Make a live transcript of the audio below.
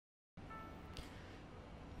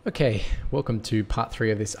Okay, welcome to part 3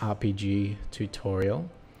 of this RPG tutorial.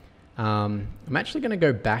 I'm actually going to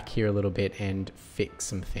go back here a little bit and fix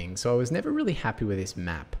some things. So I was never really happy with this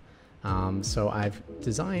map. So I've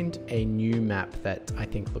designed a new map that I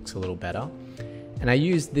think looks a little better. And I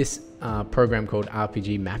used this program called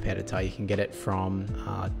RPG Map Editor. You can get it from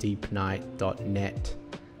deepnight.net.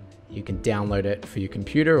 You can download it for your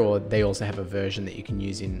computer, or they also have a version that you can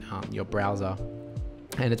use in your browser.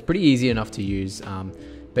 And it's pretty easy enough to use.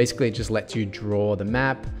 Basically, it just lets you draw the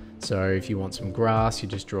map. So if you want some grass, you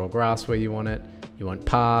just draw grass where you want it. You want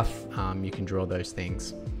path, you can draw those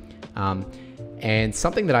things. And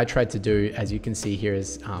something that I tried to do, as you can see here,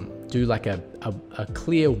 is do like a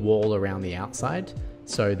clear wall around the outside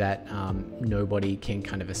so that nobody can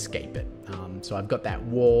kind of escape it. So I've got that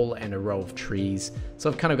wall and a row of trees. So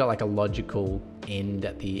I've kind of got like a logical end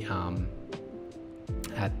at the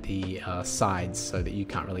sides so that you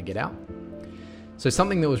can't really get out. So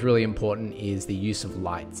something that was really important is the use of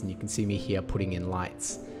lights, and you can see me here putting in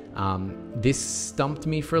lights. This stumped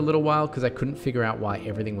me for a little while because I couldn't figure out why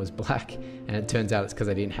everything was black, and it turns out it's because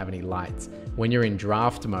I didn't have any lights. When you're in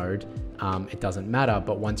draft mode, it doesn't matter,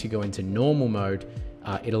 but once you go into normal mode,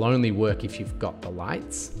 it'll only work if you've got the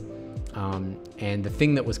lights. And the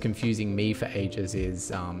thing that was confusing me for ages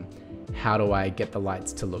is how do I get the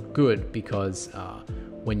lights to look good? Because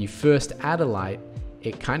when you first add a light,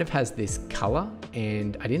 it kind of has this color,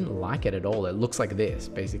 and I didn't like it at all. It looks like this,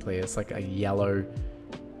 basically. It's like a yellow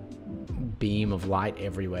beam of light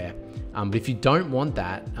everywhere. But if you don't want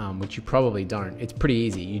that, which you probably don't, it's pretty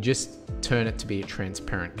easy. You just turn it to be a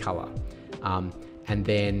transparent color. And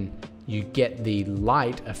then you get the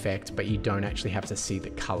light effect, but you don't actually have to see the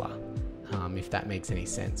color, if that makes any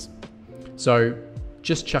sense. So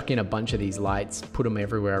just chuck in a bunch of these lights, put them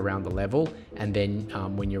everywhere around the level, and then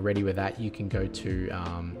when you're ready with that, you can go to,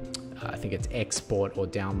 I think it's export or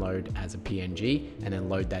download as a PNG, and then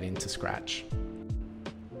load that into Scratch.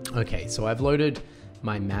 Okay, so I've loaded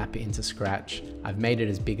my map into Scratch. I've made it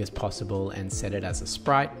as big as possible and set it as a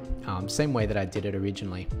sprite, same way that I did it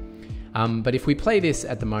originally. But if we play this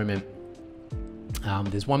at the moment,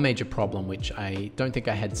 there's one major problem which I don't think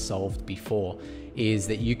I had solved before, is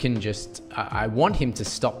that you can just, I want him to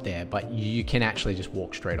stop there, but you can actually just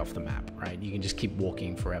walk straight off the map, right? You can just keep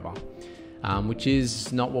walking forever, which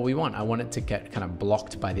is not what we want. I want it to get kind of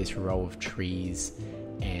blocked by this row of trees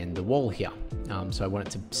and the wall here. So I want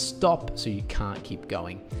it to stop so you can't keep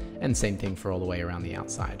going. And same thing for all the way around the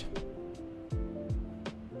outside.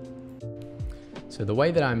 So the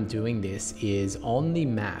way that I'm doing this is on the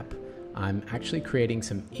map, I'm actually creating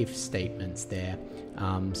some if statements there.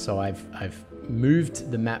 So I've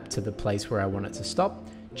moved the map to the place where I want it to stop,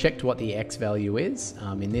 checked what the X value is.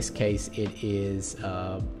 In this case, it is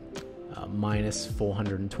minus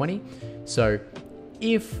 420. So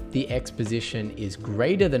if the X position is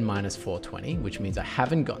greater than minus 420, which means I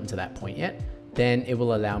haven't gotten to that point yet, then it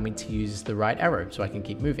will allow me to use the right arrow so I can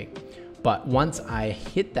keep moving. But once I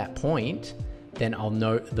hit that point, then I'll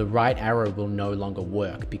know the right arrow will no longer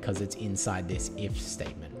work because it's inside this if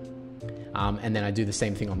statement. And then I do the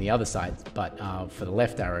same thing on the other side, but for the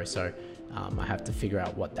left arrow. So I have to figure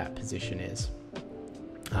out what that position is.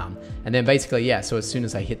 And then basically, yeah, so as soon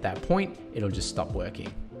as I hit that point, it'll just stop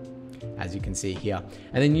working, as you can see here.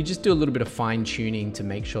 And then you just do a little bit of fine tuning to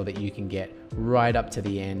make sure that you can get right up to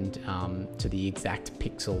the end, to the exact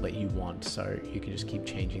pixel that you want. So you can just keep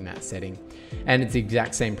changing that setting. And it's the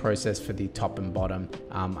exact same process for the top and bottom.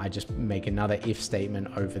 I just make another if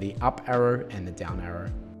statement over the up arrow and the down arrow.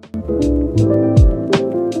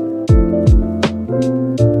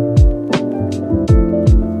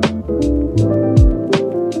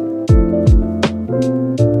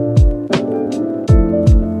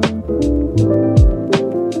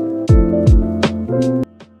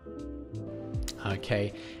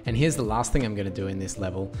 Okay, and here's the last thing I'm going to do in this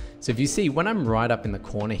level. So if you see, when I'm right up in the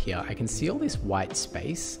corner here, I can see all this white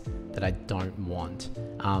space that I don't want.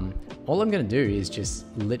 All I'm going to do is just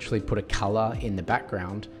literally put a color in the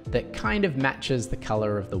background that kind of matches the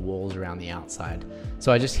color of the walls around the outside.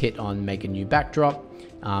 So I just hit on make a new backdrop,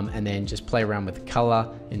 and then just play around with the color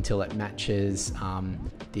until it matches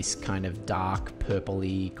this kind of dark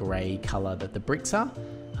purpley gray color that the bricks are.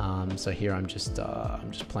 So here I'm just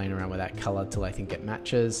playing around with that color till I think it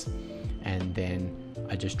matches, and then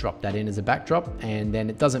I just drop that in as a backdrop. And then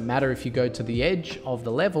it doesn't matter if you go to the edge of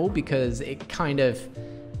the level, because it kind of,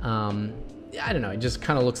 I don't know, it just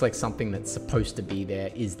kind of looks like something that's supposed to be there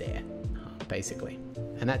is there, basically.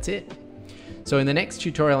 And that's it. So in the next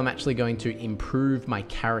tutorial, I'm actually going to improve my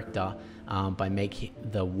character by making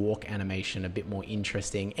the walk animation a bit more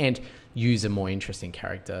interesting and use a more interesting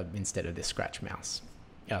character instead of this scratch mouse.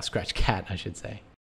 Scratch cat, I should say.